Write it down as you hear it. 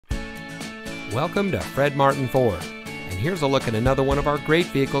Welcome to Fred Martin Ford, and here's a look at another one of our great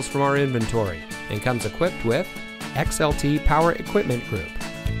vehicles from our inventory, and comes equipped with XLT Power Equipment Group,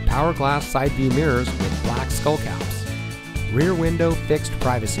 power glass side view mirrors with black skull caps, rear window fixed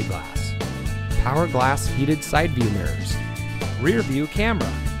privacy glass, power glass heated side view mirrors, rear view camera,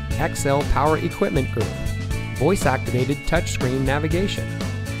 XL Power Equipment Group, voice activated touchscreen navigation,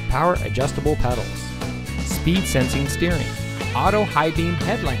 power adjustable pedals, speed sensing steering, auto high beam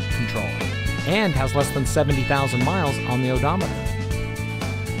headlamp control, and has less than 70,000 miles on the odometer.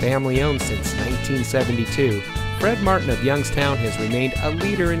 Family owned since 1972, Fred Martin of Youngstown has remained a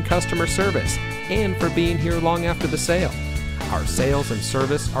leader in customer service and for being here long after the sale. Our sales and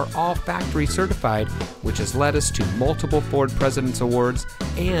service are all factory certified, which has led us to multiple Ford President's Awards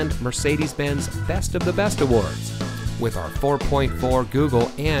and Mercedes-Benz Best of the Best Awards. With our 4.4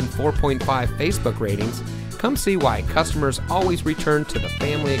 Google and 4.5 Facebook ratings, come see why customers always return to the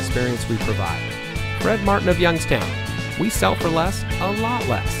family experience we provide. Fred Martin of Youngstown. We sell for less, a lot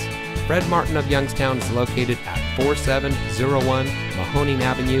less. Fred Martin of Youngstown is located at 4701 Mahoning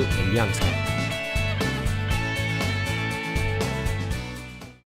Avenue in Youngstown.